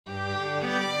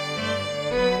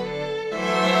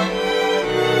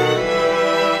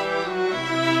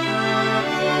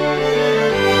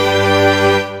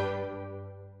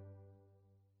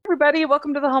everybody.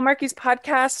 Welcome to the Hallmarkies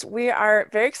podcast. We are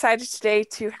very excited today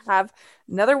to have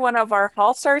another one of our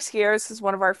Hall stars here. This is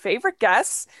one of our favorite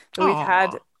guests that we've had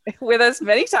Oh, with us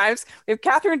many times. We have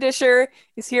Catherine Disher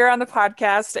is here on the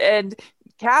podcast. And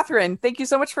Catherine, thank you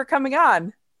so much for coming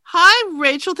on. hi,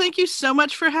 Rachel. Thank you so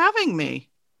much for having me.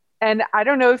 And I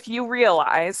don't know if you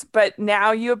realize, but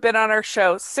now you have been on our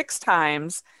show 6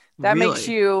 times. That makes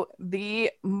Really? you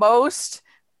the most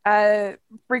uh,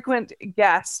 frequent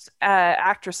guest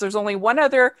actress. There's only one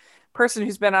other person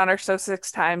who's been on our show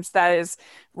 6 times. That is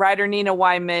writer Nina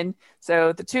Wyman.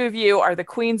 So the two of you are the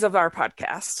queens of our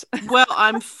podcast. Well,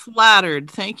 I'm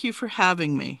flattered. Thank you for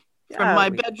having me from Yeah, my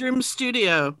bedroom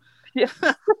studio. yeah.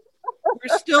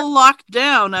 We're still locked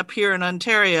down up here in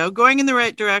Ontario, going in the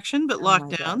right direction, but Oh locked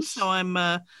my down. So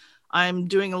gosh. I'm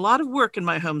doing a lot of work in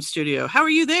my home studio. How are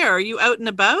you there? Are you out and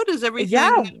about? Is Yeah,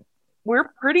 everything? we're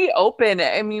pretty open.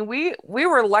 I mean, we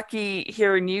were lucky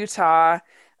here in Utah,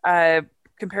 uh,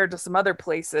 compared to some other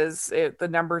places. The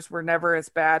numbers were never as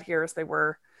bad here as they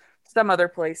were some other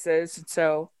places. And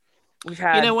so we've You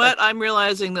know had like, what? I'm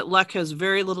realizing that luck has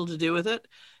very little to do with it.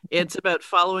 It's about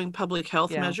following public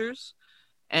health yeah, measures.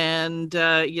 And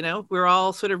we're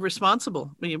all sort of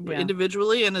responsible yeah,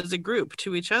 individually and as a group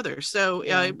to each other. So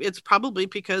yeah. it's probably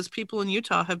because people in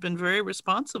Utah have been very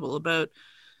responsible about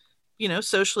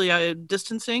socially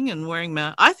distancing and wearing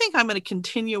masks. I think I'm going to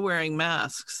continue wearing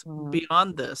masks Mhm.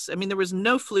 beyond this. I mean, there was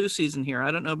no flu season here. I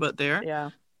don't know about there.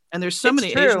 Yeah, And there's so it's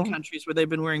many Asian true. countries where they've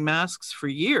been wearing masks for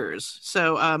years.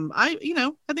 So I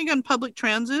think on public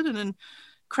transit and in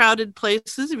crowded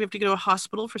places, if you have to go to a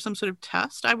hospital for some sort of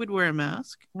test, I would wear a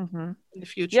mask Hmm. in the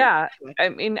future. Yeah, Anyway. I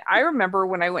mean, I remember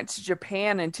when I went to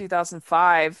Japan in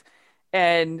 2005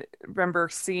 and remember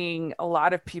seeing a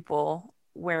lot of people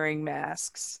wearing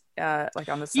masks, like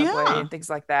on the subway Yeah. and things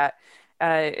like that.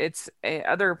 It's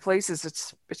other places,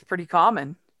 it's pretty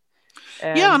common.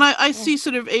 Yeah. And And I mm, see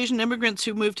sort of Asian immigrants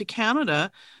who moved to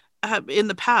Canada in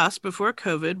the past before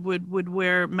COVID would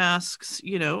wear masks,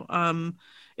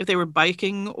 if they were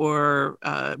biking or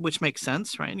which makes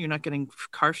sense, right? You're not getting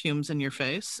car fumes in your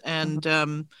face.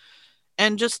 mhm,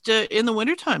 And just in the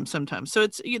wintertime sometimes. So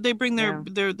they bring yeah,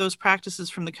 their those practices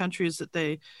from the countries that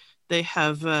they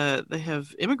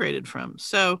have immigrated from.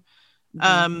 So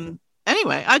hmm,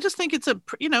 anyway, I just think it's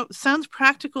sounds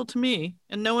practical to me,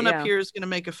 and no one up yeah, here is going to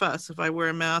make a fuss if I wear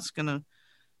a mask in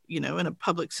a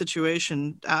public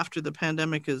situation after the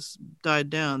pandemic has died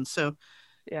down. So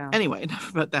yeah. anyway, enough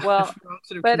about that. Well, We're all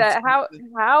sort of but concerned.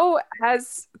 how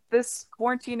has this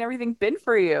quarantine everything been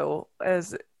for you?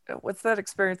 As what's that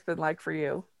experience been like for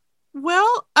you?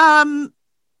 Well,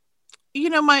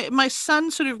 my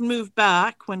son sort of moved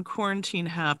back when quarantine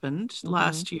happened Hmm.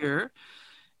 last year,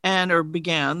 and or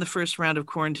began the first round of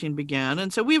quarantine began,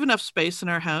 and so we have enough space in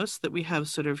our house that we have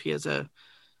sort of he has a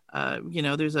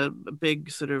there's a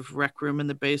big sort of rec room in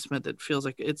the basement that feels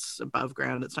like it's above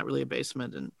ground. It's not really a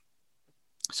basement, and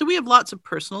so we have lots of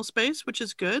personal space, which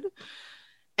is good.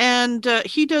 And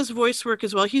he does voice work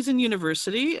as well. He's in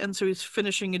university, and so he's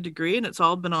finishing a degree, and it's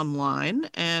all been online.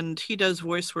 And he does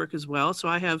voice work as well. So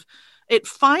I have it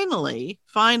finally.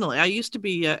 I used to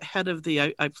be head of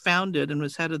I founded and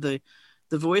was head of the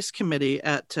voice committee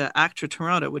at ACTRA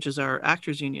Toronto, which is our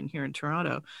actors union here in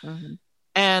Toronto. Hmm.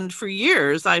 And for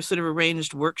years, I've sort of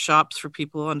arranged workshops for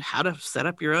people on how to set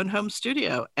up your own home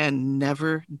studio and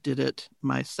never did it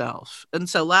myself. And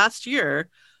so last year,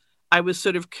 I was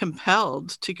sort of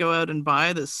compelled to go out and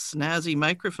buy this snazzy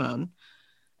microphone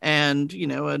and,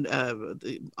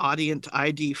 the Audient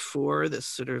ID4, this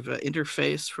sort of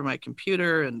interface for my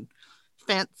computer, and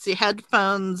fancy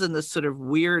headphones and this sort of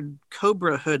weird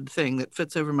Cobra hood thing that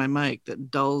fits over my mic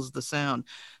that dulls the sound.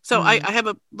 So Hmm. I have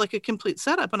a complete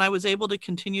setup, and I was able to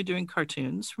continue doing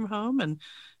cartoons from home and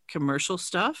commercial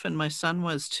stuff, and my son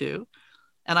was too.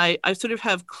 And I sort of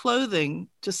have clothing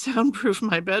to soundproof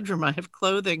my bedroom. I have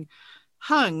clothing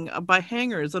hung by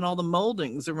hangers on all the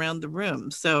moldings around the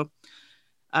room. So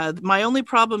my only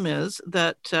problem is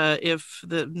that if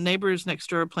the neighbors next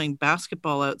door are playing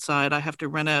basketball outside, I have to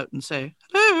run out and say,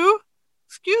 "Hello,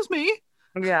 excuse me,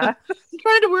 I'm Yeah.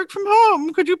 trying to work from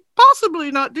home. Could you possibly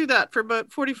not do that for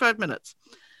about 45 minutes?"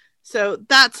 So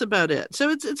that's about it. So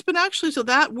it's been actually so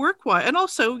that work wise, and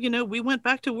also we went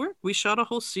back to work. We shot a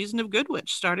whole season of Good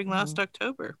Witch starting Hmm. last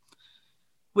October,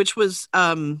 which was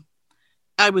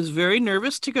I was very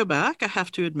nervous to go back. I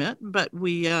have to admit, but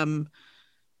we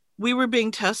were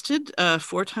being tested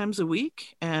 4 times a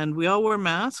week, and we all wore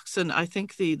masks. And I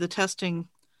think the testing,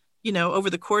 over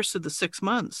the course of the 6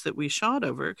 months that we shot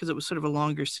over, because it was sort of a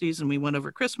longer season, we went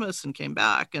over Christmas and came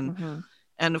back, Hmm.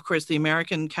 and of course the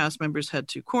American cast members had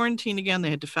to quarantine again. They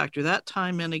had to factor that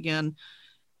time in again.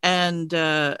 And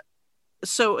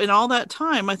so in all that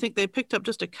time, I think they picked up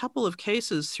just a couple of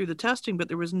cases through the testing, but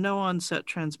there was no on-set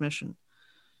transmission.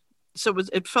 So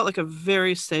it felt like a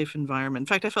very safe environment. In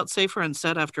fact, I felt safer on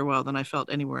set after a while than I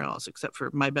felt anywhere else, except for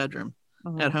my bedroom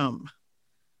at Mhm. home.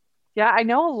 Yeah, I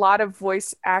know a lot of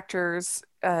voice actors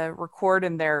record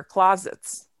in their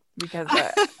closets because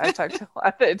I talked to a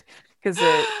lot of because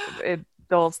it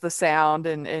dulls the sound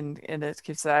and it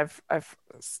keeps it. I've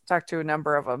talked to a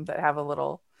number of them that have a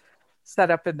little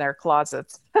setup in their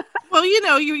closets. Well,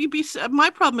 you'd be. My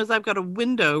problem is I've got a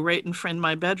window right in front of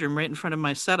my bedroom, right in front of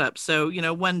my setup. So,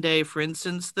 one day, for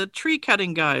instance, the tree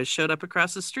cutting guys showed up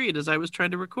across the street as I was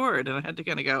trying to record, and I had to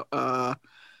kind of go,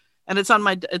 and it's on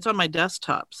my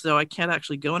desktop, so I can't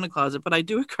actually go in a closet. But I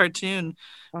do a cartoon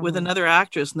with Mhm. another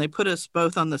actress, and they put us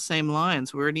both on the same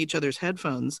lines. We're in each other's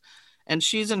headphones, and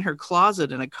she's in her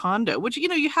closet in a condo, which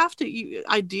you have to.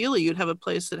 Ideally, you'd have a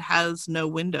place that has no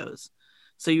windows,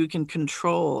 so you can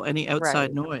control any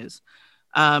outside Right. noise.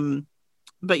 Um,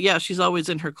 but yeah, she's always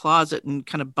in her closet and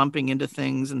kind of bumping into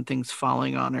things and things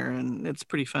falling on her, and it's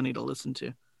pretty funny to listen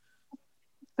to.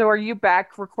 So are you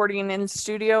back recording in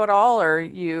studio at all, or are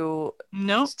you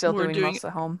No, still we're doing doing most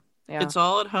at home? Yeah. it's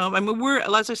all at home. I mean,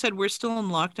 as I said, we're still in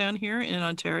lockdown here in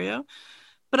Ontario.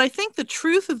 But I think the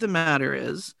truth of the matter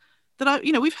is that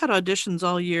we've had auditions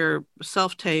all year,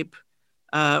 self tape,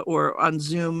 or on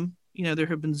Zoom. There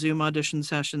have been Zoom audition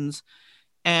sessions,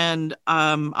 and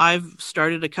I've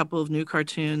started a couple of new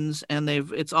cartoons, and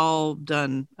it's all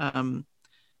done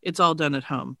at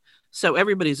home. So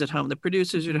everybody's at home. The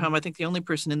producers are at Mhm. home. I think the only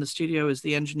person in the studio is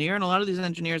the engineer, and a lot of these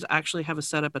engineers actually have a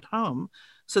setup at home.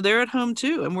 So they're at home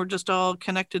too, and we're just all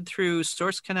connected through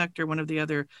Source Connect or one of the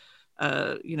other,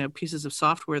 pieces of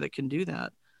software that can do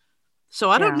that. So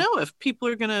I don't Yeah. know if people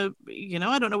are gonna,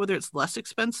 I don't know whether it's less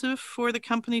expensive for the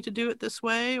company to do it this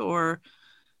way, or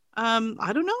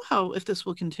I don't know how if this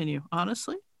will continue.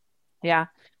 Honestly, Yeah.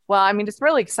 Well, I mean, it's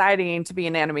really exciting to be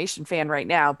an animation fan right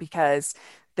now because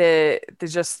the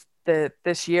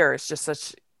this year is just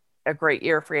such a great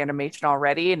year for animation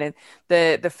already, and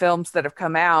the films that have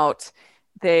come out,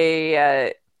 they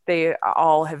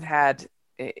all have had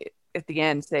at the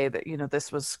end say that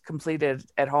this was completed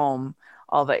at home.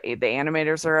 All the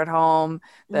animators are at home.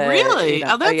 really?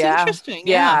 Oh, that's Yeah, interesting.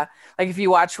 Yeah. yeah. Like if you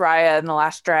watch Raya and the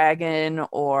Last Dragon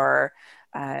or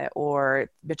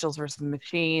Mitchell's versus the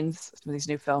Machines, some of these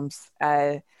new films.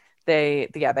 They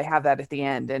have that at the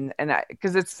end, and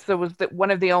because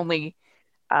one of the only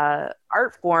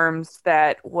art forms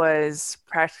that was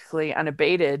practically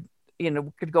unabated,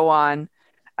 could go on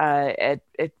at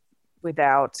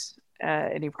without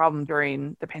any problem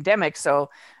during the pandemic.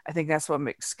 So I think that's what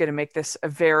makes going to make this a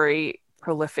very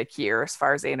prolific year as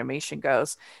far as animation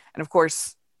goes. And of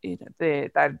course,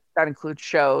 that includes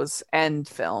shows and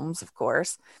films, of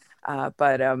course.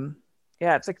 But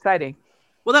yeah, it's exciting.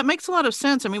 Well, that makes a lot of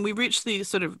sense. I mean, we reached the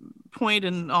sort of point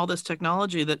in all this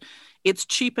technology that it's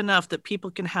cheap enough that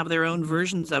people can have their own Mhm.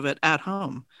 versions of it at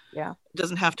home. Yeah. It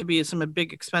doesn't have to be some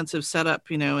big expensive setup,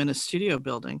 in a studio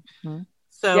building. Mhm.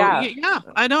 So Yeah. yeah,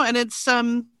 I know, and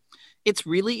it's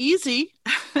really easy.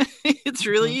 It's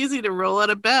really Mhm. easy to roll out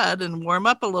of bed and warm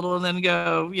up a little and then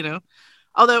go.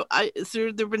 Although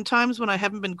there've been times when I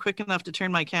haven't been quick enough to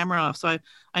turn my camera off, so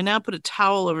I now put a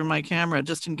towel over my camera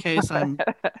just in case I'm.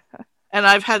 And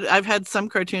I've had some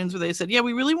cartoons where they said, "Yeah,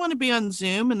 we really want to be on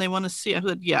Zoom," and they want to see. I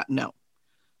said, "Yeah, no,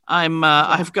 Yeah.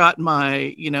 I've got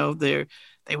my,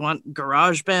 they want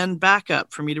GarageBand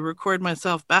backup for me to record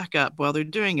myself backup while they're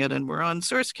doing it, and we're on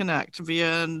Source Connect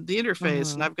via the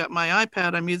interface, and Mhm. I've got my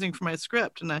iPad I'm using for my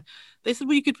script." And they said,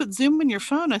 "Well, you could put Zoom in your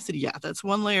phone." I said, "Yeah, that's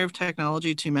one layer of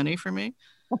technology too many for me.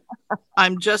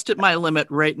 I'm just at my limit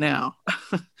right now."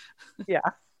 Yeah.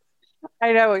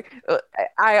 I know.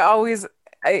 I always,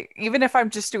 even if I'm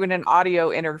just doing an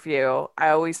audio interview, I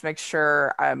always make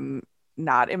sure I'm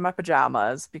not in my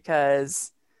pajamas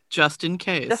because Just in just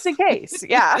case. in case.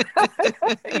 Yeah.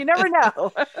 You never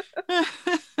know.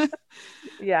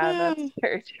 Yeah, that's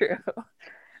very true.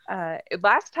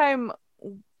 Last time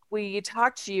we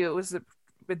talked to you, it was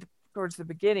towards the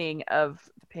beginning of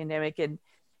the pandemic, and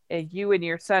you and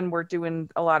your son were doing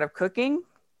a lot of cooking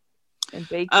and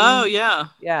Oh baking. yeah.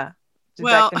 Yeah. Did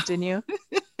that Well, continue?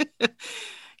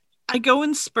 I go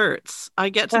in spurts. I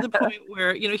get to the point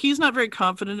where, he's not very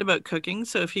confident about cooking,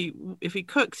 so if he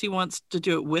cooks, he wants to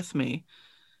do it with me.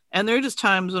 And there are just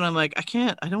times when I'm like, I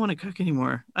don't want to cook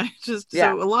anymore. I just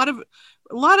Yeah. so a lot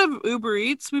of Uber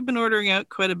Eats we've been ordering out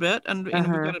quite a bit, and we've got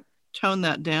Uh-huh. to tone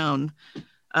that down.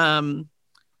 Um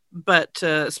but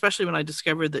especially when I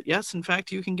discovered that yes, in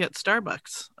fact, you can get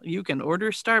Starbucks. You can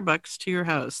order Starbucks to your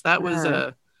house. That was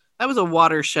Uh-huh. That was a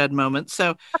watershed moment.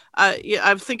 So, yeah,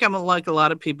 I think I'm like a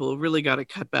lot of people, really got to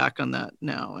cut back on that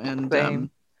now, and Same.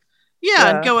 yeah,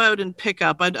 and Yeah. go out and pick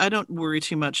up. I don't worry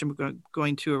too much about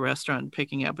going to a restaurant and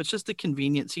picking up. It's just the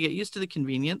convenience. You get used to the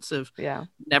convenience of Yeah.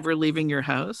 never leaving your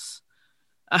house.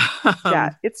 Yeah.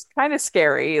 Um, It's kind of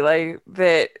scary, like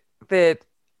that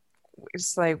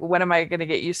it's like, when am I going to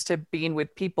get used to being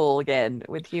with people again,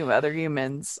 with other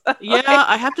humans? Yeah,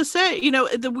 I have to say,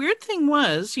 the weird thing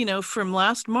was, from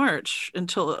last March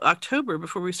until October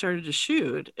before we started to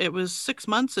shoot, it was 6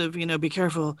 months of, be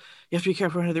careful. You have to be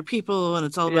careful with other people, and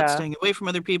it's all about Yeah, staying away from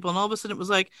other people. And all of a sudden it was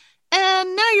like,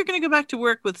 and now you're going to go back to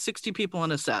work with 60 people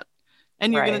on a set.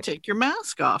 And you're going right. to take your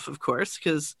mask off, of course,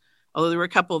 because although there were a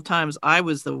couple of times I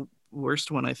was the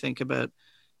worst one, I think, about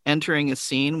entering a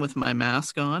scene with my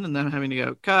mask on and then having to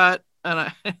go cut.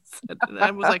 And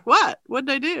I was like, what did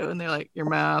I do? And they're like, your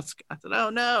mask. I said, oh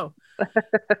no.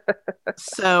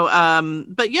 So,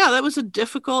 but yeah, that was a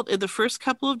difficult, in the first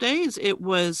couple of days, I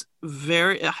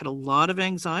had a lot of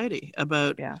anxiety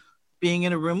about Yeah. being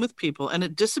in a room with people, and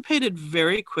it dissipated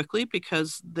very quickly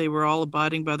because they were all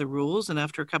abiding by the rules. And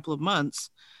after a couple of months,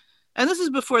 and this is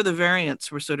before the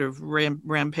variants were sort of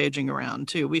rampaging around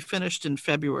too. We finished in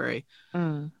February.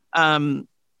 Mm. Um,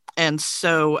 and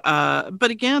so,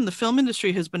 but again, the film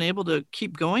industry has been able to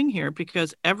keep going here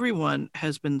because everyone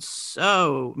has been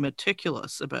so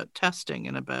meticulous about testing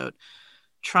and about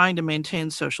trying to maintain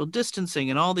social distancing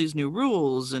and all these new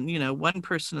rules, and one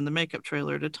person in the makeup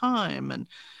trailer at a time.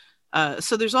 And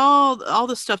so there's all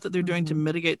the stuff that they're doing to Hmm.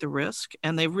 mitigate the risk,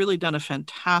 and they've really done a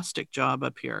fantastic job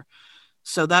up here.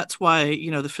 So that's why,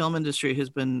 the film industry has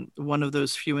been one of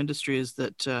those few industries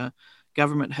that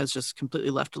government has just completely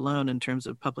left alone in terms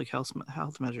of public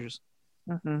health measures.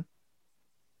 Hmm.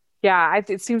 Yeah,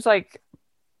 it seems like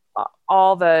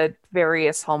all the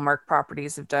various Hallmark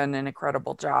properties have done an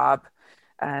incredible job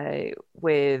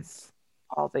with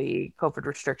all the COVID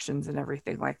restrictions and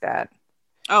everything like that.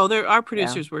 Oh, our Yeah.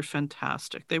 producers were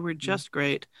fantastic. They were just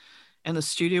great. And the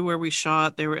studio where we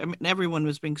shot, I mean, everyone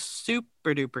was being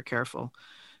super duper careful.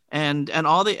 And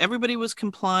everybody was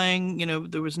complying.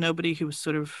 There was nobody who was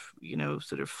sort of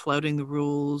flouting the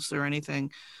rules or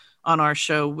anything. On our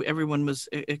show, everyone was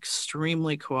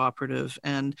extremely cooperative,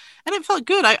 and it felt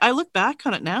good. I look back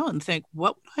on it now and think,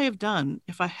 what would I have done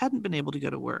if I hadn't been able to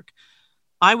go to work?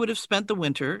 I would have spent the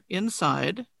winter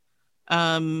inside,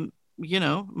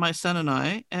 my son and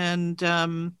I, and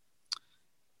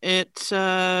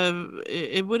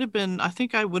it would have been, I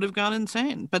think I would have gone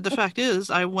insane. But the fact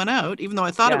is, I went out, even though I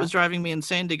thought it Yeah. was driving me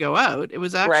insane to go out, it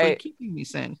was actually Right. keeping me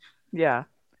sane. Yeah.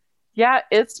 Yeah,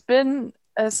 it's been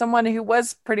someone who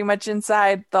was pretty much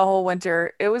inside the whole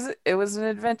winter. It was an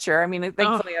adventure. I mean, Oh,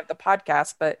 thankfully I have the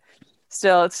podcast, but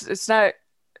still, it's not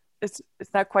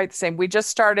quite the same. We just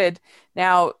started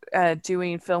now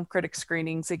doing film critic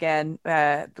screenings again.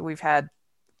 We've had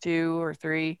two or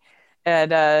three,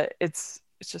 and it's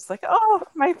just like, oh,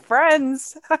 my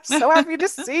friends, I'm so happy to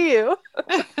see you.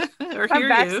 or I'm hear you.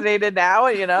 vaccinated now,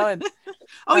 and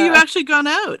Oh, you've uh, actually gone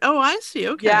out. Oh, I see.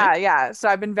 Okay. yeah, yeah. So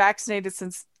I've been vaccinated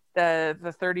since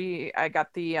the 30. I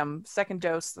got the second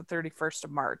dose the 31st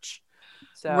of March.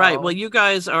 Right. Well, So, you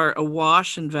guys are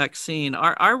awash in vaccine.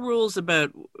 Our rules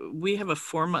about, we have a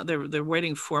 4 month, they're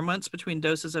waiting 4 months between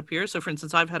doses up here. So for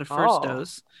instance, I've had a first oh,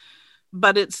 dose,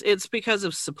 but it's because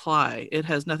of supply. It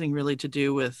has nothing really to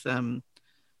do with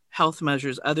health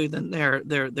measures, other than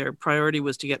their priority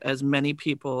was to get as many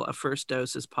people a first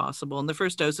dose as possible. And the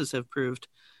first doses have proved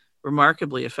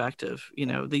remarkably effective.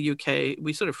 The UK,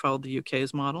 we sort of followed the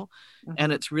UK's model,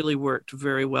 and mhm. it's really worked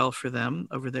very well for them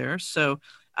over there. So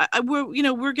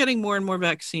we're getting more and more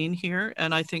vaccine here,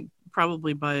 and I think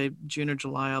probably by June or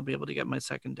July I'll be able to get my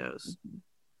second dose.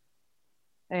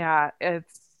 Yeah,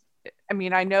 I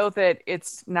mean, I know that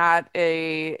it's not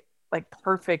a like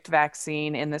perfect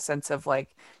vaccine in the sense of like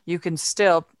you could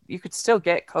still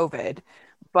get COVID,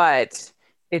 but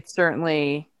it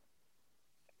certainly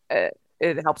uh,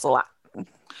 it helps a lot.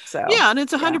 So, Yeah, and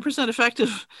it's yeah, 100%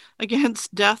 effective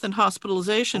against death and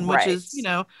hospitalization, which right, is,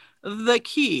 the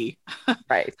key,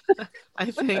 right.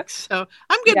 I think. So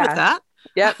I'm good with Yeah, that.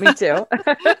 yeah, me too.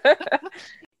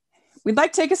 We'd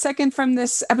like to take a second from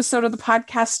this episode of the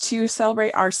podcast to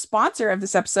celebrate our sponsor of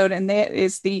this episode, and that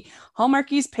is the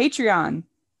Hallmarkies Patreon.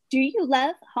 Do you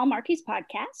love Hallmarkies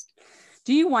podcast?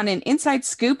 Do you want an inside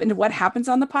scoop into what happens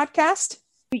on the podcast?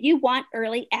 Do you want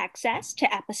early access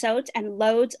to episodes and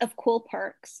loads of cool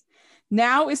perks?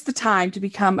 Now is the time to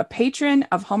become a patron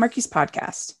of Hallmarkies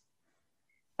podcast.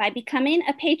 By becoming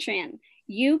a patron,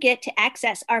 you get to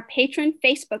access our patron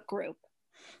Facebook group.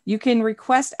 You can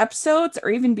request episodes or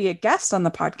even be a guest on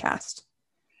the podcast.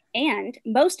 And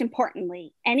most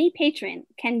importantly, any patron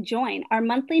can join our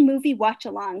monthly movie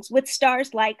watch-alongs with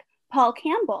stars like Paul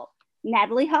Campbell,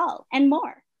 Natalie Hall, and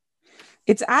more.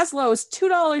 It's as low as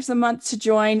 $2 a month to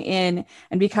join in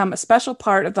and become a special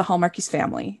part of the Hallmarkies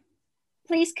family.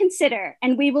 Please consider,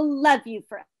 and we will love you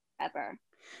forever.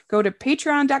 Go to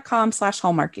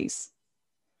patreon.com/Hallmarkies.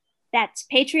 That's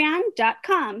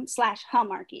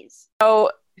patreon.com/Hallmarkies.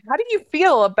 So how do you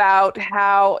feel about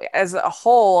how, as a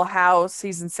whole, how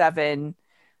season 7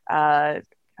 kind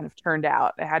of turned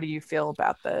out? How do you feel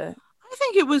about the I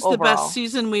think it was overall? the best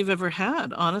season we've ever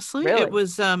had, honestly. Really? It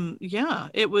was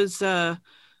it was a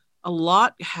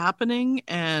lot happening,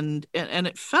 and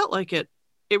it felt like it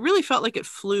really felt like it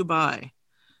flew by.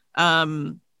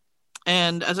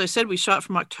 And as I said, we shot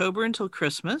from October until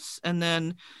Christmas, and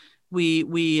then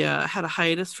we had a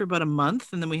hiatus for about a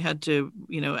month, and then we had to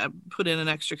put in an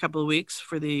extra couple of weeks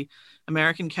for the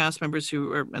American cast members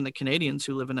and the Canadians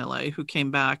who live in LA who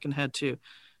came back and had to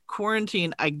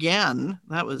quarantine again.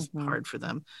 That was hard for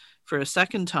them for a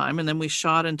second time, and then we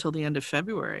shot until the end of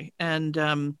February, and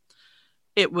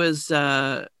it was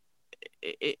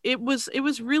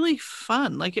really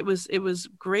fun. Like it was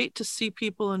great to see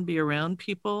people and be around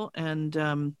people, and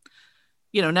now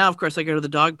of course I go to the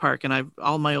dog park and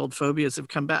all my old phobias have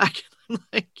come back. I'm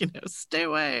like, stay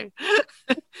away,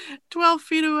 12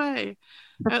 feet away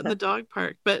out in the dog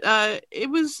park. But it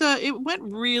went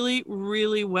really,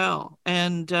 really well,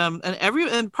 and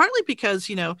partly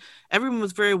because everyone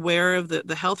was very aware of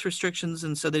the health restrictions,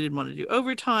 and so they didn't want to do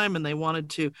overtime, and they wanted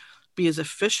to be as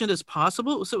efficient as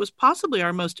possible. So it was possibly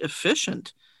our most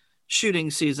efficient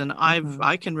shooting season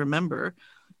I can remember,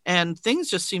 and things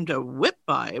just seemed to whip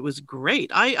by. It was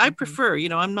great. I prefer,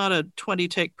 I'm not a 20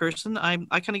 take person. I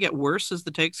kind of get worse as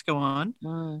the takes go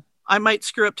on. I might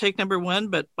screw up take number 1,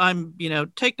 but I'm,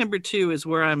 take number 2 is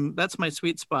where that's my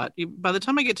sweet spot. By the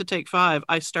time I get to take 5,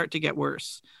 I start to get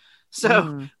worse.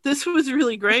 So this was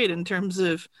really great in terms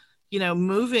of,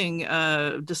 moving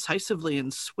decisively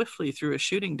and swiftly through a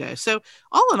shooting day. So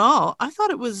all in all, I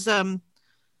thought it was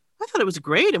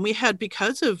great. And we had,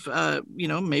 because of,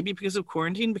 maybe because of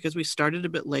quarantine, because we started a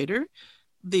bit later,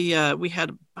 we had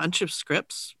a bunch of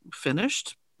scripts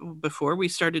finished before we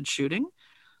started shooting.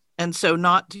 And so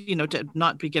to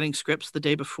not be getting scripts the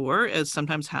day before, as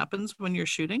sometimes happens when you're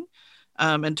shooting,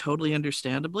 and totally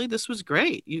understandably, this was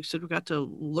great. You said we got to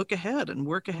look ahead and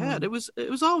work ahead. It was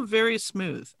all very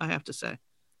smooth, I have to say.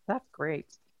 That's great.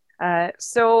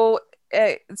 So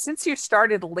since you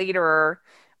started later,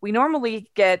 we normally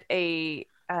get a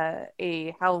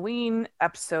Halloween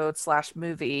episode /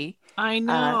 movie. I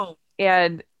know.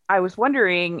 And I was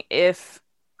wondering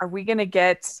are we going to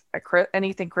get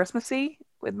anything Christmassy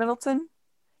with Middleton?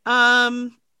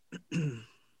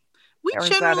 We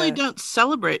generally don't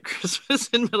celebrate Christmas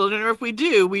in Middleton, or if we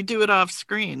do it off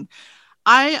screen.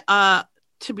 To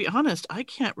be honest, I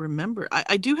can't remember.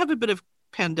 I do have a bit of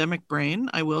pandemic brain,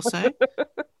 I will say.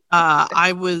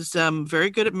 I was very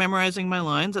good at memorizing my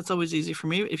lines. That's always easy for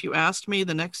me. If you asked me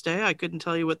the next day, I couldn't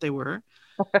tell you what they were.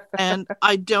 And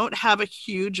I don't have a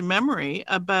huge memory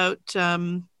about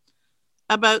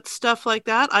stuff like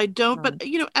that. I don't, but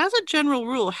as a general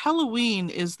rule, Halloween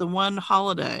is the one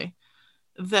holiday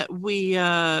that we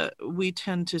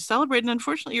tend to celebrate. And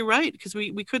unfortunately, you're right, because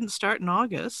we couldn't start in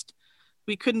August.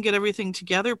 We couldn't get everything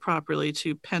together properly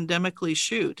to pandemically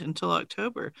shoot until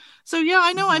October. So yeah,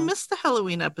 I know I missed the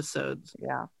Halloween episodes.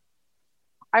 Yeah.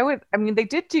 They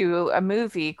did do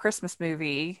a Christmas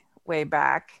movie way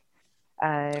back,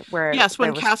 where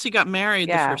when Cassie got married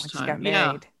the first time. She got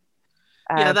married.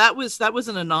 Yeah, that was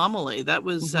an anomaly. That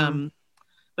was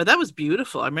but that was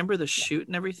beautiful. I remember the shoot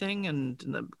and everything, and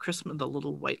the Christmas, the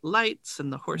little white lights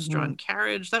and the horse-drawn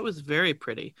carriage. That was very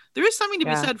pretty. There is something to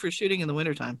be said for shooting in the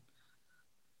wintertime.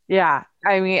 Yeah,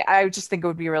 I just think it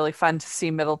would be really fun to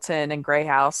see Middleton and Grey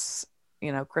House,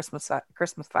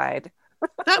 Christmasified.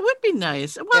 That would be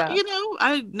nice. Well,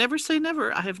 I never say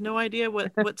never. I have no idea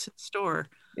what's in store.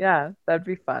 Yeah, that'd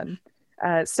be fun.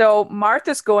 So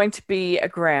Martha's going to be a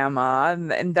grandma,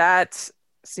 and that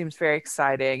seems very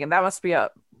exciting. And that must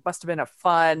have been a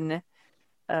fun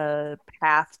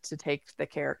path to take the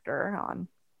character on.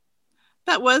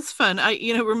 That was fun.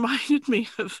 Reminded me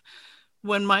of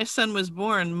when my son was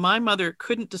born. My mother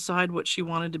couldn't decide what she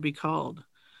wanted to be called,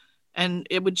 and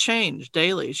it would change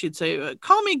daily. She'd say,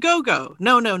 "Call me Go-Go."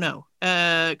 No.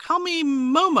 Call me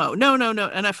Momo. No.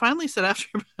 And I finally said, after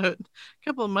about a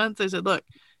couple of months, I said, "Look,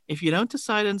 if you don't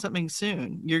decide on something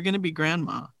soon, you're going to be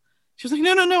grandma." She was like,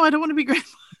 no, I don't want to be grandma.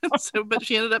 But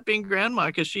she ended up being grandma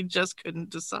because she just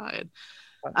couldn't decide.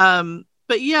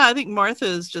 But yeah, I think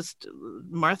Martha just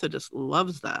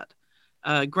loves that.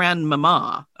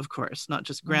 grandmama, of course, not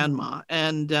just grandma.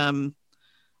 And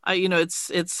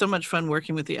it's so much fun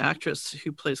working with the actress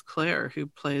who plays Claire, who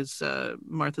plays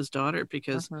Martha's daughter,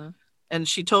 because and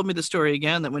she told me the story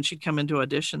again, that when she'd come into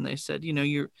audition, they said,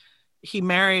 he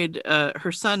married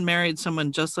her son married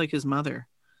someone just like his mother.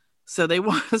 So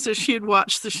so she had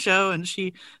watched the show, and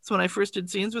so when I first did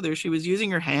scenes with her, she was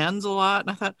using her hands a lot,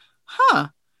 and I thought,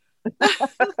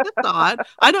 that's odd.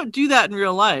 I don't do that in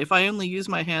real life. I only use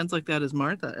my hands like that as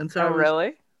Martha. And so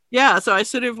really? Yeah. So I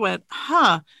sort of went,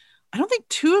 I don't think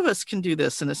two of us can do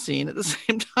this in a scene at the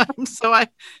same time. So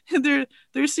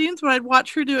there's scenes where I'd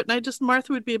watch her do it, and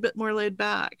Martha would be a bit more laid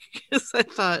back, because I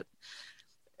thought,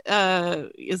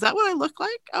 is that what I look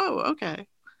like? Oh, okay.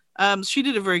 She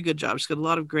did a very good job. She's got a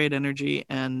lot of great energy,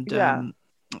 and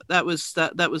that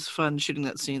was fun shooting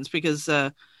that scenes, because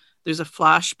there's a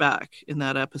flashback in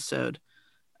that episode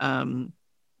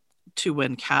to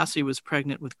when Cassie was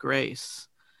pregnant with Grace,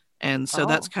 and so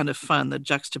that's kind of fun, the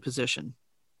juxtaposition.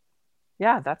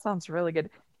 Yeah, that sounds really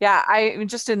good. Yeah, I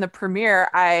just in the premiere,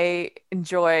 I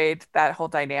enjoyed that whole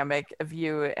dynamic of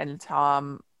you and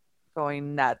Tom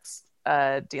going nuts,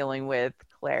 dealing with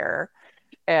Claire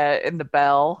in the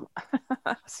bell.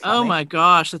 Oh my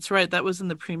gosh, that's right. That was in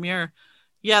the premiere.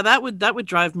 Yeah, that would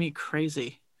drive me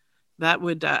crazy. That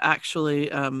would actually,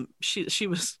 she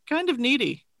was kind of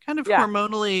needy, kind of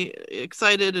hormonally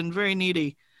excited and very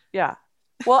needy. Yeah.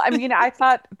 Well, I mean, I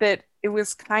thought that it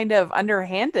was kind of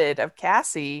underhanded of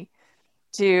Cassie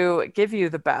to give you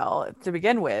the bell to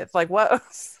begin with. Like, what?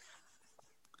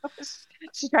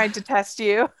 She's trying to test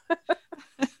you.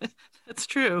 That's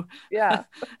true. Yeah.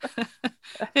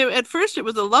 At first, it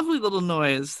was a lovely little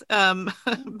noise,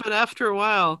 but after a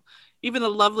while, even a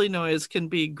lovely noise can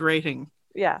be grating.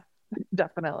 Yeah,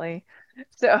 definitely.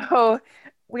 So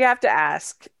we have to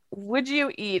ask, would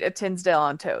you eat a Tinsdale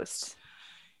on toast?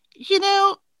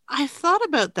 I thought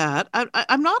about that.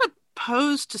 I'm not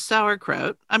opposed to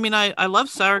sauerkraut. I mean, I love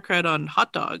sauerkraut on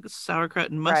hot dogs, sauerkraut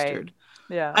and mustard.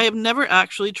 Right. Yeah. I have never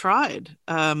actually tried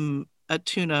a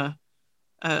tuna,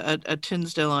 a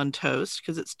Tinsdale on toast,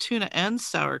 because it's tuna and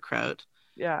sauerkraut.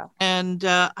 Yeah. And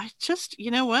I just,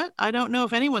 you know what? I don't know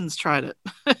if anyone's tried it.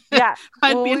 Yeah.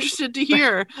 I'd be interested to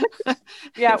hear.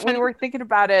 Yeah, we were thinking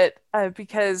about it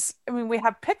because, I mean, we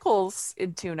have pickles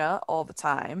in tuna all the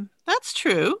time. That's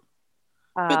true.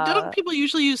 But don't people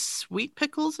usually use sweet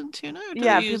pickles in tuna?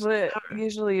 Yeah, people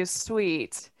usually use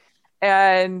sweet.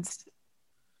 And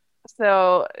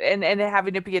so, and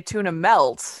having it be a tuna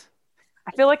melt,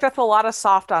 I feel like that's a lot of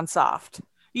soft on soft.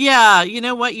 Yeah, you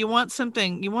know what? You want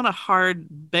a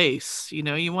hard base,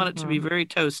 you want it to be very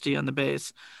toasty on the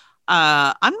base.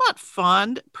 I'm not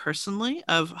fond, personally,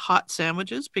 of hot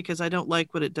sandwiches, because I don't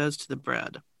like what it does to the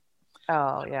bread.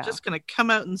 Oh, yeah. I'm just going to come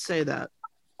out and say that.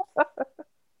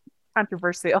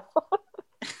 Controversial.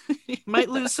 You might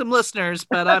lose some listeners,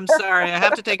 but I'm sorry. I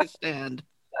have to take a stand.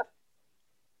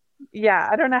 Yeah,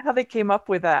 I don't know how they came up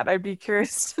with that. I'd be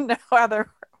curious to know how the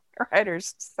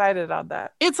writers decided on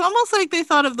that. It's almost like they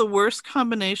thought of the worst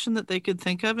combination that they could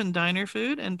think of in diner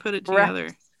food and put it together.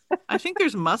 Right. I think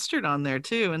there's mustard on there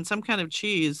too, and some kind of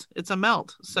cheese. It's a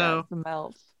melt. So yeah, it's a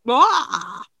melt.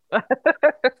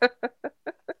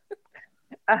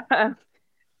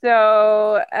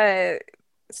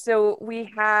 So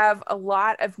we have a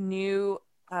lot of new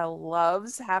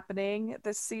loves happening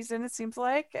this season, it seems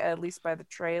like, at least by the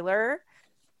trailer.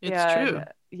 It's true.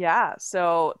 Yeah,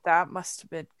 so that must have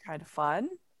been kind of fun.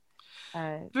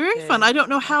 Very fun. I don't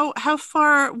know how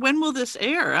far, when will this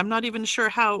air? I'm not even sure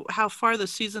how far the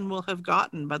season will have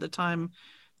gotten by the time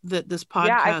that this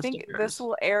podcast I think airs. This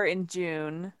will air in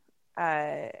June.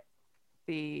 Probably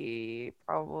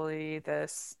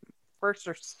the first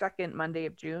or second Monday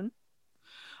of June.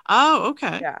 Oh,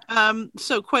 okay. Yeah.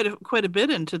 So quite a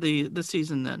bit into the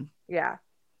season then. Yeah.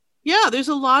 Yeah, there's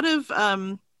a lot of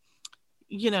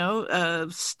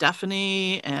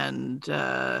Stephanie and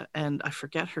I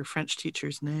forget her French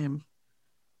teacher's name.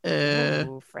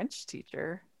 French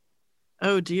teacher.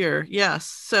 Oh dear. Yes.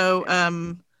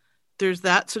 So there's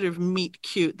that sort of meet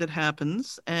cute that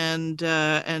happens, and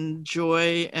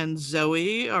Joy and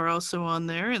Zoe are also on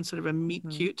there in sort of a meet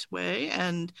cute way.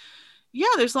 And yeah,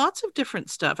 there's lots of different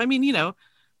stuff. I mean,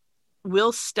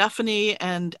 will Stephanie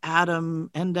and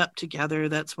Adam end up together?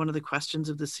 That's one of the questions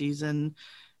of the season.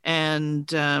 And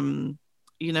Donovan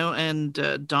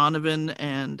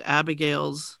and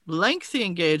Abigail's lengthy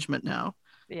engagement now.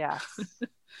 Yeah.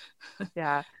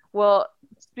 Yeah. Well,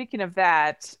 speaking of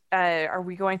that, are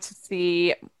we going to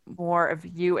see more of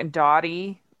you and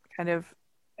Dottie kind of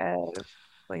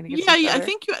playing against Yeah, each yeah. I other.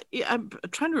 think I'm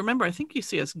trying to remember. I think you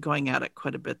see us going at it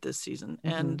quite a bit this season,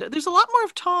 and Mhm. there's a lot more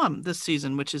of Tom this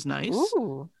season, which is nice.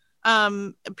 Ooh.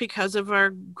 Because of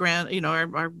our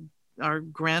our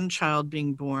grandchild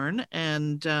being born,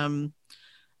 and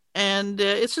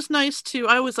it's just nice to.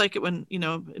 I always like it when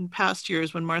in past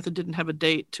years when Martha didn't have a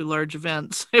date to large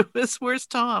events. It was where's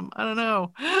Tom? I don't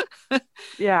know.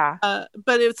 Yeah.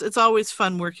 But it's always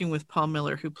fun working with Paul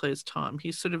Miller, who plays Tom.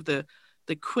 He's sort of the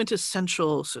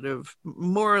quintessential sort of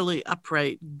morally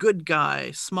upright good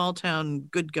guy, small town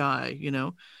good guy, Yeah.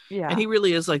 and he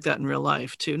really is like that in real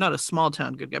life too. Not a small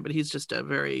town good guy, but he's just a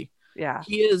very Yeah.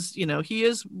 he is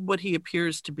what he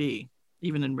appears to be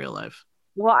even in real life.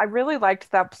 Well, I really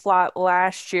liked that plot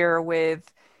last year with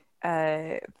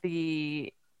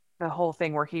the whole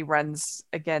thing where he runs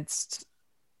against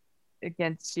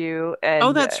you, Oh,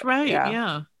 and that's right. yeah,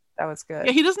 Yeah. that was Yeah,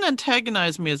 good. he doesn't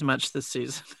antagonize me as much this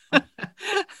season,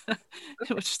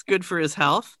 which is good for his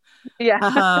health. Yeah.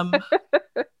 Um,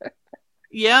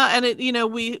 yeah,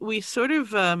 and we sort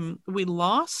of we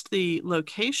lost the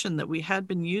location that we had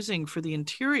been using for the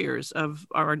interiors of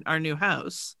our new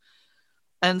house.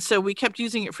 And so we kept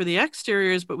using it for the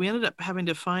exteriors, but we ended up having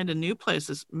to find a new place,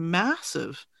 this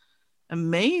massive,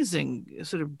 amazing,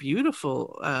 sort of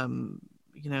beautiful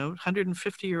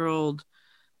 150-year-old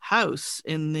house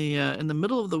in the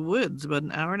middle of the woods, about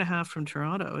an hour and a half from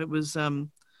Toronto. It was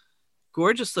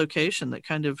gorgeous location that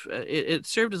kind of it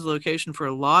served as a location for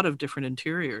a lot of different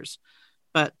interiors,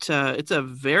 but it's a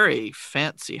very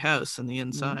fancy house on the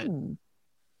inside. Mm.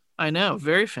 I know,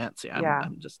 very fancy. Yeah.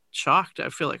 I'm just shocked. I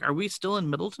feel like, are we still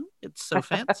in Middleton? It's so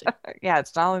fancy. Yeah,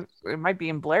 it's not. It might be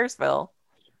in Blairsville.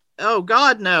 Oh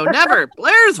God, no, never.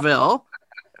 Blairsville.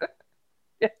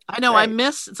 Yeah, I know. right.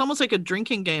 It's almost like a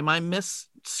drinking game. I miss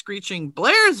screeching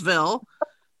Blairsville.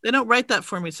 They don't write that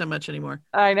for me so much anymore.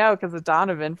 I know, because of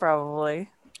Donovan, probably.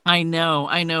 I know,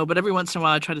 but every once in a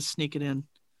while I try to sneak it in.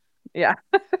 Yeah.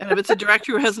 And if it's a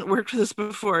director who hasn't worked with us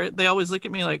before, they always look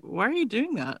at me like, "Why are you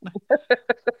doing that?"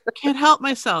 I can't help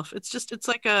myself. It's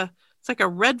like a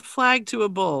red flag to a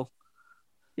bull.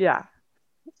 Yeah.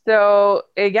 So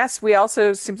I guess we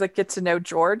also seems like get to know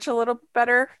George a little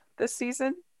better this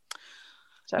season.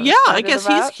 which I'm Yeah, I excited guess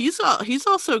about. he's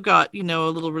also got, a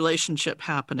little relationship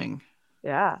happening.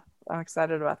 Yeah, I'm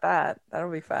excited about that.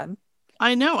 That'll be fun.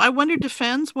 I know. I wonder, do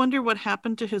fans wonder what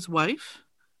happened to his wife?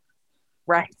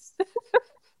 Right. I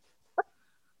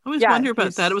always Yeah, wonder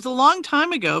about that. It was a long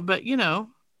time ago, but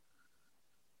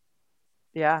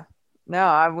Yeah. No,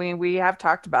 I mean we have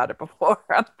talked about it before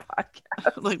on the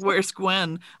podcast. like where's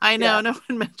Gwen? I know, Yeah. no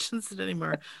one mentions it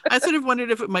anymore. I sort of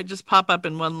wondered if it might just pop up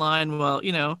in one line. Well,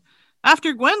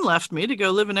 after Gwen left me to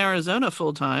go live in Arizona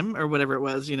full time or whatever it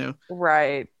was,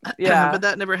 Right. Yeah. but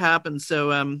that never happened.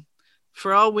 So,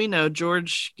 for all we know,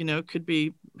 George, could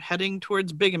be heading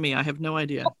towards bigamy. I have no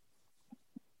idea.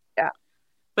 Yeah.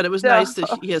 But it was So- nice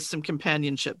that he has some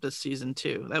companionship this season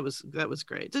too. That was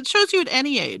great. It shows you at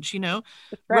any age, Right.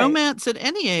 romance at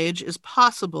any age is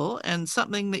possible and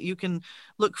something that you can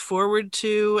look forward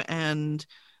to and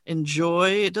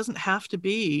enjoy. It doesn't have to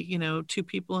be, two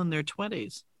people in their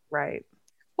 20s. Right.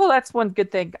 Well, that's one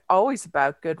good thing always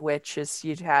about Good Witch is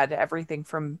you'd had everything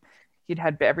from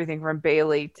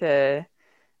Bailey to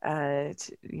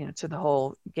to the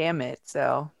whole gamut.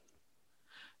 So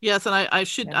Yes, and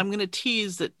I'm going to Yeah.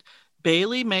 tease that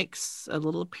Bailey makes a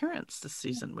little appearance this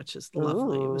season, which is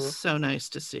lovely. It was Ooh. so nice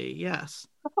to see. Yes.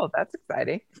 Oh, that's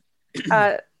exciting.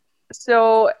 Uh,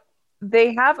 so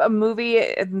they have a movie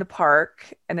in the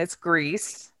park and it's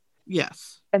Grease.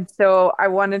 Yes. And so I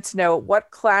wanted to know what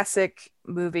classic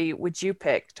movie would you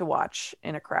pick to watch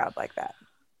in a crowd like that?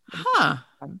 Huh.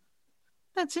 Um,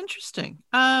 That's interesting.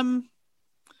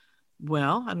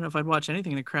 Well, I don't know if I'd watch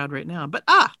anything in a crowd right now, but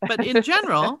in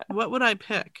general, what would I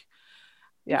pick?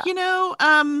 Yeah.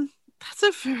 That's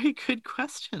a very good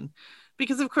question.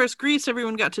 Because of course, Grease,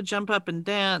 everyone got to jump up and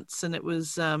dance, and it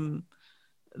was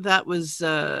that was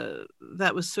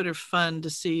sort of fun to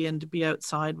see and to be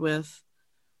outside with.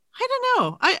 I don't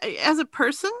know. I as a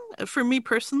person, for me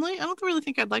personally, I don't really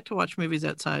think I'd like to watch movies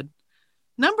outside.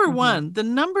 Number Mhm. one, the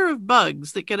number of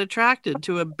bugs that get attracted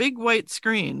to a big white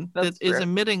screen That's that is true.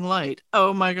 emitting light.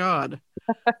 Oh my God.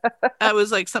 That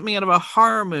was like something out of a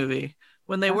horror movie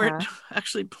when they weren't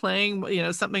actually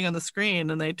playing, something on the screen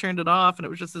and they turned it off and it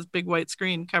was just this big white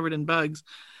screen covered in bugs.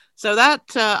 So that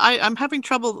I'm having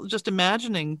trouble just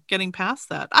imagining getting past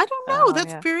that. I don't know. Oh,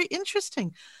 That's yeah. very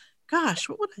interesting. Gosh,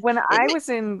 what would When I was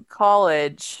in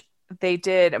college, they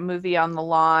did a movie on the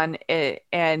lawn,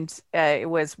 and it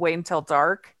was Wait Until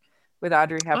Dark with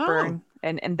Audrey Hepburn,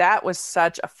 and that was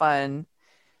such a fun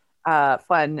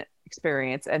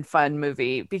experience and fun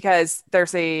movie because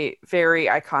there's a very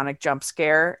iconic jump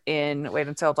scare in Wait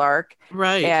Until Dark.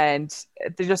 Right. And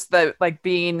just the like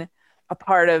being a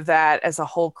part of that as a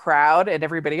whole crowd and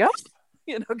everybody else,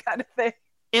 kind of thing.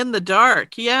 In the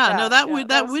dark. Yeah, no, that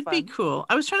was would be fun. cool.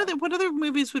 I was trying to think what other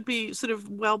movies would be sort of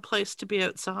well placed to be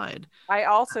outside. I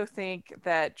also think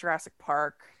that Jurassic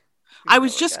Park. I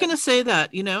was just going to say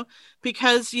that,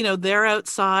 because, they're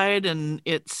outside and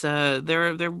it's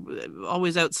they're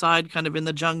always outside kind of in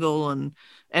the jungle and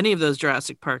any of those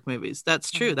Jurassic Park movies.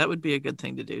 That's true. That would be a good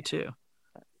thing to do too.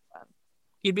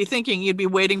 You'd be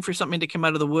waiting for something to come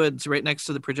out of the woods right next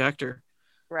to the projector.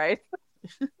 Right.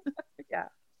 Yeah.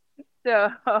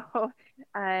 So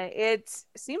it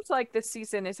seems like this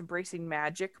season is embracing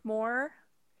magic more.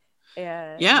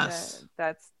 And yes,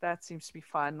 that seems to be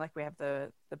fun. Like we have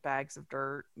the bags of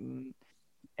dirt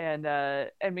and I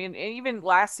mean, even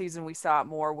last season we saw it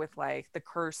more with like the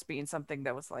curse being something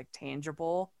that was like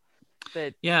tangible.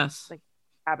 That yes, like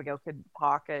Abigail could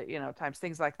talk at times,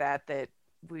 things like that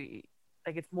we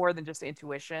like. It's more than just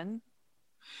intuition.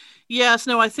 Yes,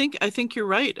 no, I think you're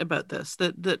right about this.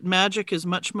 That magic is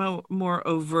much more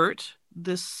overt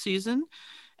this season.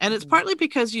 And it's partly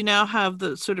because you now have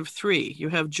the sort of three. You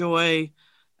have Joy,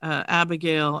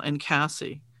 Abigail, and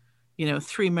Cassie. 3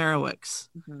 Merowicks.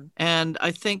 And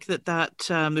I think that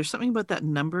there's something about that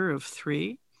number of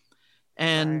 3.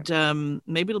 And right.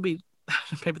 Maybe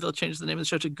they'll change the name of the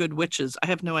show to Good Witches. I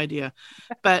have no idea.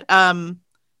 But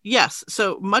yes,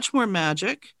 so much more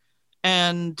magic.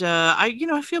 And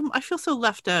I feel so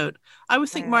left out. I would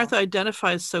think Martha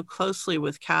identifies so closely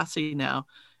with Cassie now,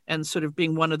 and sort of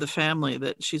being one of the family,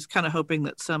 that she's kind of hoping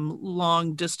that some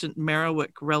long distant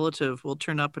Merowick relative will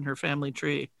turn up in her family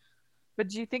tree. But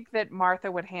do you think that Martha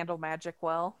would handle magic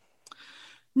well?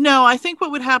 No, I think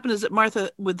what would happen is that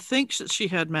Martha would think that she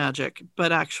had magic,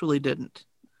 but actually didn't.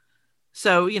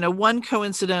 So, one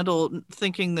coincidental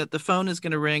thinking that the phone is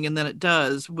going to ring and then it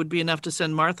does would be enough to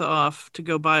send Martha off to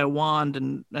go buy a wand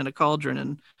and a cauldron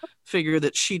and figure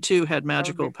that she too had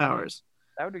magical powers.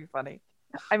 That would be funny.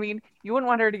 I mean, you wouldn't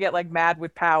want her to get like mad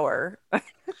with power.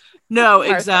 No,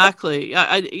 exactly.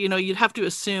 You'd have to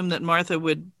assume that Martha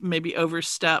would maybe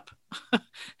overstep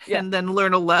and then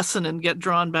learn a lesson and get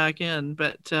drawn back in.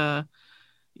 But,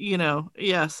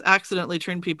 yes, accidentally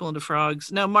turn people into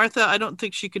frogs. No, Martha, I don't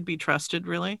think she could be trusted,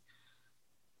 really.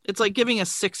 It's like giving a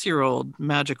 6-year-old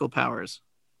magical powers.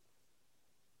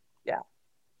 Yeah.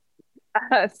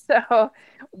 So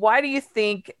why do you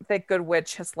think that Good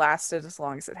Witch has lasted as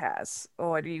long as it has?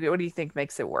 What do you think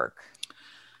makes it work?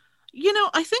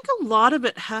 I think a lot of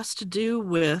it has to do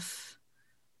with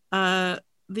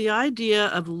the idea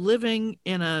of living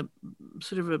in a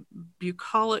sort of a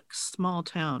bucolic small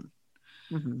town.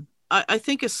 Mm-hmm. I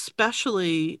think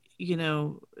especially,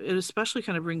 it especially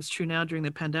kind of rings true now during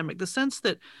the pandemic, the sense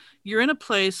that you're in a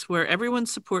place where everyone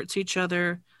supports each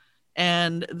other,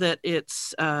 and that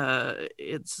it's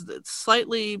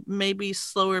slightly maybe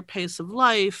slower pace of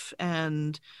life,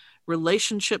 and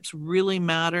relationships really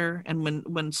matter. And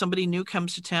when somebody new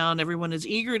comes to town, everyone is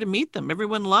eager to meet them.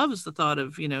 Everyone loves the thought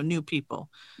of new people.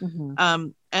 Mm-hmm.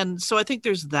 And so I think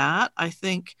there's that.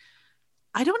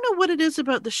 I don't know what it is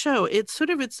about the show. It's sort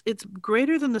of it's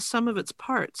greater than the sum of its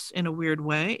parts in a weird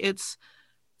way.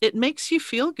 It makes you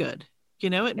feel good.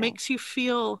 It makes you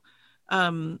feel.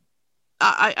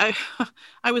 I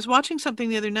was watching something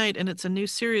the other night, and it's a new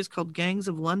series called Gangs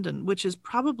of London, which is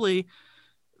probably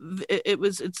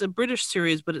it's a British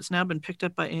series, but it's now been picked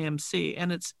up by AMC,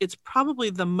 and it's probably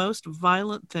the most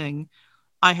violent thing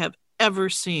I have ever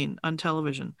seen on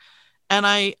television. And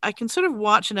I can sort of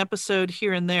watch an episode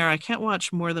here and there. I can't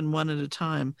watch more than one at a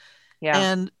time. Yeah.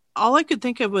 And all I could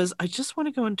think of was, I just want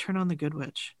to go and turn on The Good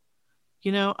Witch. I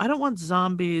don't want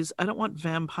zombies. I don't want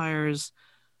vampires.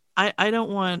 I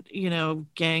don't want,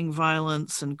 gang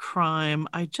violence and crime.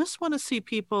 I just want to see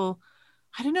people.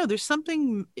 I don't know. There's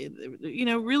something,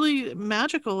 really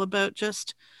magical about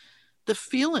just the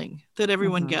feeling that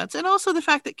everyone gets. And also the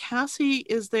fact that Cassie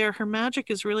is there. Her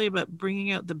magic is really about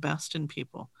bringing out the best in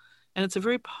people. And it's a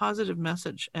very positive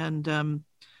message. And, and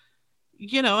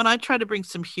I try to bring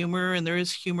some humor, and there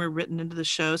is humor written into the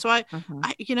show. So I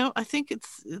think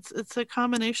it's a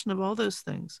combination of all those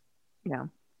things. Yeah.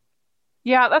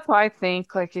 Yeah, that's why I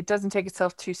think like it doesn't take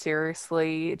itself too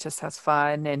seriously. It just has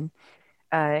fun, and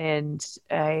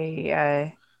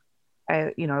I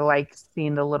like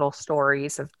seeing the little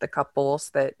stories of the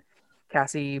couples that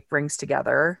Cassie brings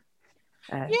together.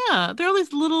 Yeah, there are all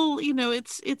these little,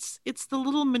 it's the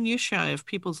little minutiae of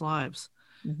people's lives,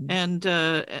 and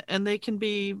they can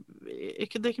be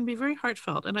very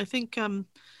heartfelt. And I think, and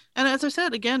as I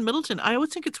said again, Middleton, I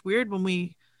always think it's weird when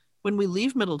we when we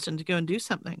leave Middleton to go and do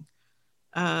something.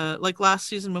 Like last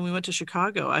season when we went to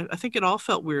Chicago, I think it all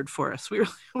felt weird for us. We were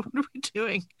like, what are we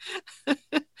doing? Yeah,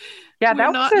 We're that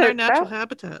was not in our natural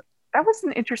habitat. that was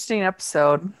an interesting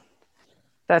episode.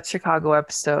 That Chicago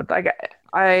episode, like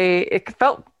it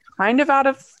felt kind of out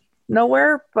of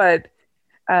nowhere, but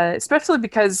especially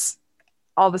because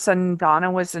all of a sudden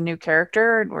Donna was a new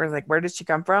character, and we're like, where did she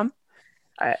come from?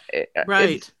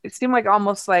 Right. It seemed like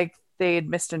almost like they had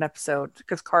missed an episode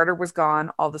because Carter was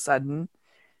gone all of a sudden,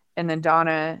 and then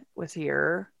Donna was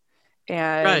here,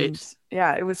 and Right.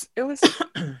 yeah, it was.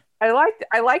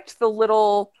 I liked the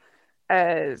little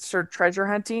sort of treasure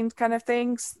hunting kind of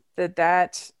things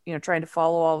that trying to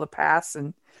follow all the paths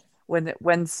and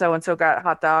when so and so got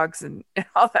hot dogs and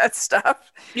all that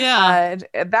stuff. Yeah.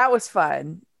 And that was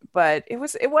fun, but it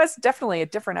was definitely a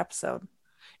different episode.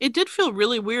 It did feel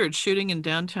really weird shooting in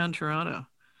downtown Toronto.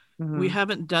 We Mhm.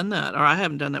 haven't done that, or I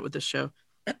haven't done that with this show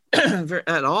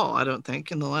at all, I don't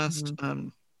think, in the last,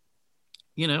 Mhm.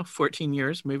 14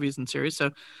 years, movies and series.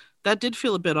 So that did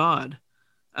feel a bit odd.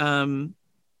 Um,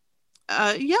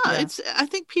 yeah, Yeah, I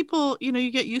think people, you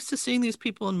get used to seeing these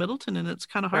people in Middleton, and it's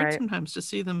kind of hard right. sometimes to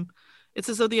see them. It's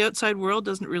as though the outside world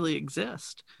doesn't really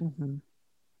exist. Hmm.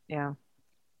 Yeah.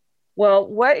 Well,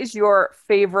 what is your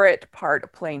favorite part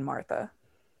of playing Martha?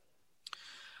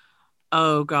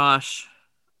 Oh gosh.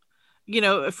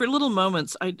 For little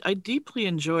moments, I deeply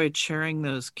enjoy chairing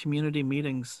those community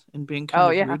meetings and being kind Oh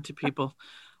of yeah. rude to people.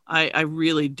 I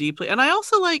really deeply, and I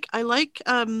also I like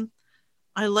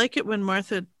it when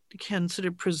Martha can sort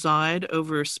of preside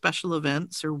over special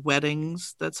events or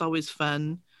weddings. That's always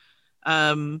fun.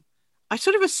 Um, I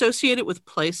sort of associate it with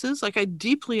places. Like I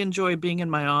deeply enjoy being in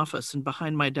my office and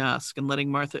behind my desk and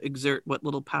letting Martha exert what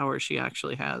little power she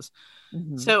actually has.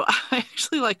 Hmm. So I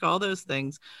actually like all those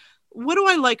things. What do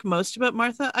I like most about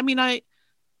Martha? I mean,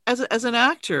 as an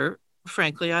actor,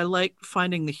 frankly, I like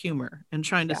finding the humor and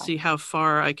trying to Yeah. see how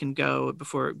far I can go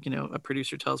before, a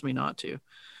producer tells me not to,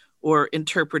 or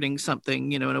interpreting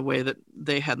something, in a way that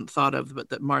they hadn't thought of, but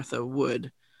that Martha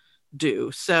would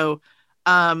do. So,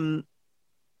 um,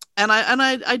 and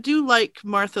I do like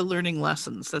Martha learning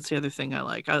lessons. That's the other thing I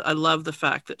like. I love the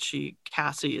fact that she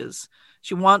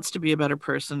wants to be a better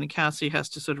person, and Cassie has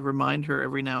to sort of remind her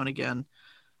every now and again.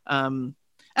 Um,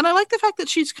 and I like the fact that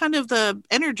she's kind of the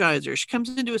energizer. She comes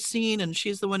into a scene and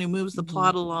she's the one who moves the Hmm.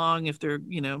 plot along if there,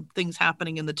 things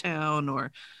happening in the town,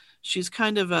 or she's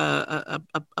kind of a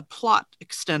plot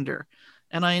extender.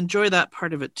 And I enjoy that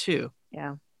part of it too.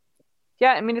 Yeah.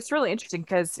 Yeah, I mean, it's really interesting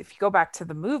because if you go back to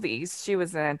the movies, she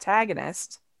was an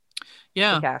antagonist to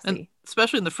Yeah. And Cassie.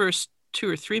 especially in the first two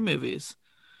or three movies.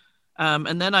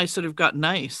 And then I sort of got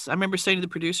nice. I remember saying to the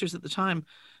producers at the time,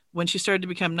 when she started to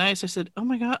become nice, I said, "Oh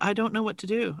my God, I don't know what to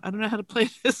do. I don't know how to play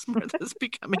this Martha's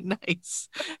becoming nice."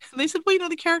 And they said, "Well,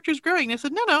 the character's growing." And I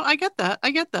said, "No, I get that.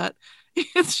 I get that.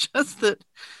 It's just that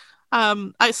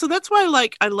I so that's why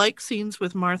I like scenes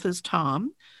with Martha's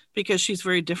Tom, because she's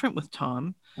very different with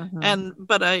Tom. Hmm. And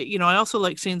but I also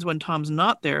like scenes when Tom's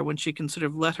not there, when she can sort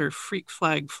of let her freak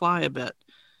flag fly a bit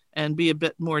and be a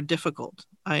bit more difficult.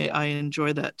 I Yeah. I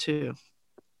enjoy that too.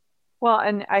 Well,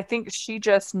 and I think she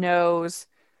just knows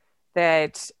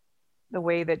that the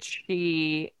way that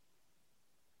she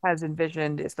has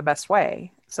envisioned is the best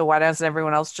way. So why doesn't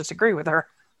everyone else just agree with her?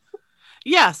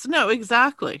 Yes, no,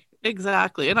 exactly.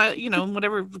 Exactly. And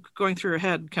whatever going through her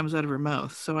head comes out of her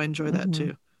mouth. So I enjoy that Hmm.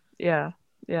 too. Yeah.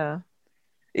 Yeah.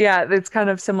 Yeah, it's kind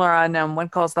of similar on One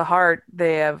Calls the Heart.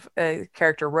 They have a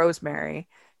character, Rosemary,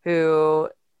 who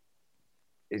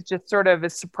is just sort of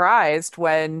is surprised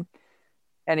when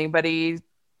anybody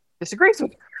disagrees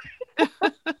with her.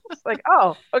 It's like,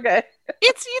 oh, okay.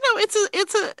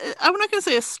 I'm not going to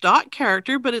say a stock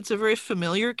character, but it's a very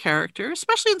familiar character,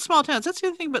 especially in small towns. That's the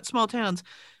other thing about small towns.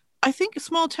 I think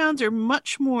small towns are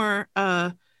much more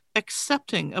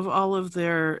accepting of all of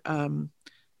their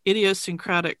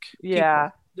idiosyncratic people,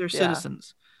 Yeah. their Yeah.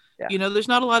 citizens. Yeah. There's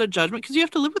not a lot of judgment because you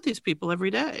have to live with these people every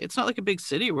day. It's not like a big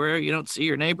city where you don't see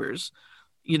your neighbors,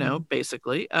 Hmm.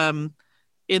 basically.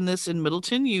 In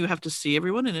Middleton, you have to see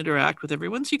everyone and interact with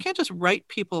everyone. So you can't just write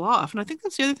people off. And I think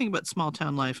that's the other thing about small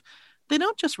town life. They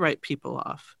don't just write people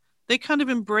off. They kind of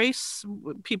embrace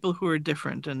people who are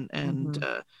different and Hmm.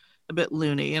 a bit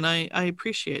loony. And I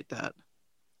appreciate that.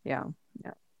 Yeah.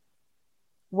 Yeah.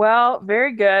 Well,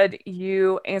 very good.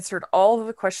 You answered all of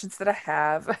the questions that I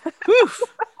have. Whew.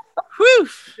 Whew. You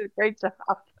did a great job.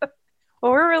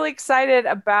 Well, we're really excited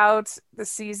about the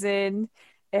season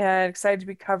and excited to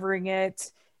be covering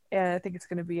it. And I think it's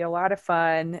going to be a lot of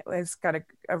fun. It's got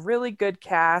a really good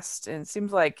cast, and it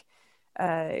seems like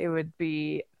it would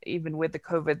be, even with the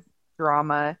COVID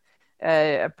drama,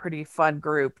 a pretty fun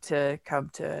group to come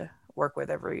to work with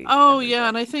every. Oh every yeah, day.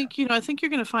 and I think I think you're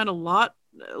going to find a lot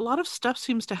of stuff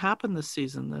seems to happen this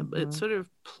season. It's sort of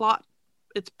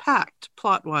it's packed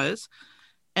plot wise,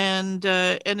 and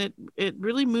it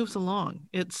really moves along.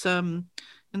 It's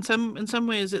in some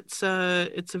ways it's a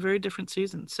very different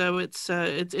season, so it's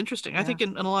interesting. I think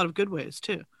in a lot of good ways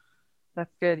too.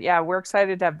 That's good. Yeah, we're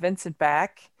excited to have Vincent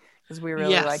back because we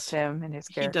really liked Yes, him and his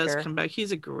he character. does come back.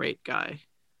 He's a great guy.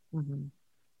 Mm-hmm.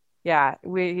 Yeah,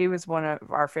 he was one of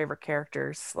our favorite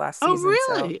characters last Oh season.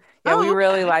 really? So yeah, we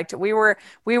really Okay. liked it. We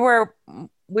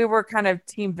were kind of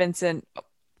Team Vincent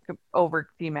over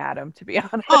Team Adam, to be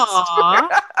honest.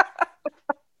 Aw,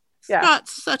 Yeah,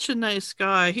 Scott's such a nice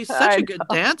guy. He's such I a good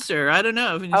know. dancer. I don't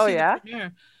know if you Oh see the yeah,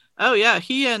 premiere. Oh yeah,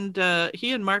 he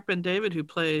and Mark Ben David, who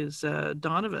plays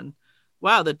Donovan.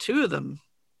 Wow, the two of them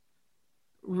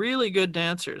really good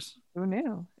dancers. who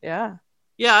knew? Yeah.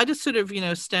 Yeah, I just sort of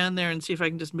stand there and see if I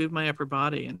can just move my upper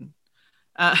body and.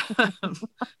 Uh,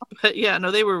 but yeah,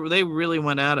 no, they really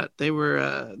went at it. They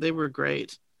were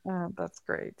great. That's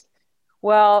great.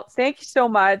 Well, thank you so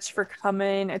much for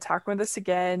coming and talking with us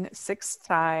again, sixth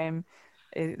time.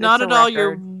 It's Not a at all.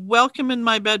 You're record. welcome in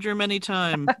my bedroom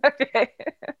anytime. Okay.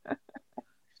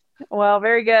 Well,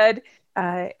 very good.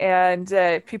 And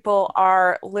people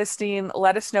are listening.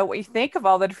 Let us know what you think of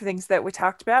all the different things that we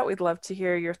talked about. We'd love to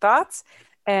hear your thoughts.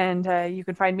 And you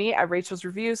can find me at Rachel's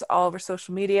Reviews all over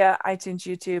social media, iTunes,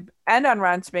 YouTube, and on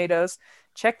Rotten Tomatoes.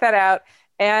 Check that out.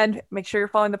 And make sure you're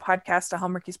following the podcast,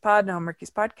 Hallmarkies Pod and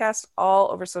Hallmarkies Podcast,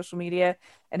 all over social media.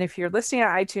 And if you're listening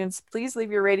on iTunes, please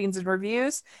leave your ratings and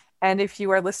reviews. And if you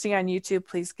are listening on YouTube,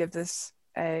 please give this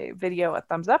video a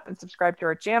thumbs up and subscribe to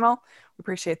our channel. We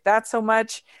appreciate that so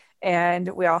much. And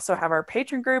we also have our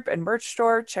Patreon group and merch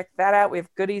store. Check that out. We have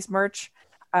goodies merch,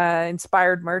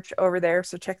 inspired merch over there.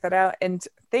 So check that out. And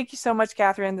thank you so much,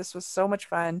 Catherine. This was so much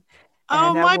fun.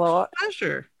 Oh, And my we'll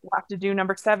pleasure. have to do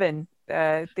number 7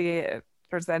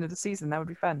 towards the end of the season. That would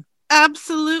be fun.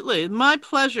 Absolutely. My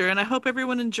pleasure. And I hope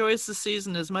everyone enjoys the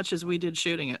season as much as we did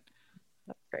shooting it.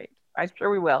 That's great. I'm sure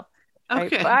we will.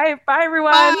 Okay. All right, bye. Bye,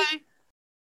 everyone. Bye.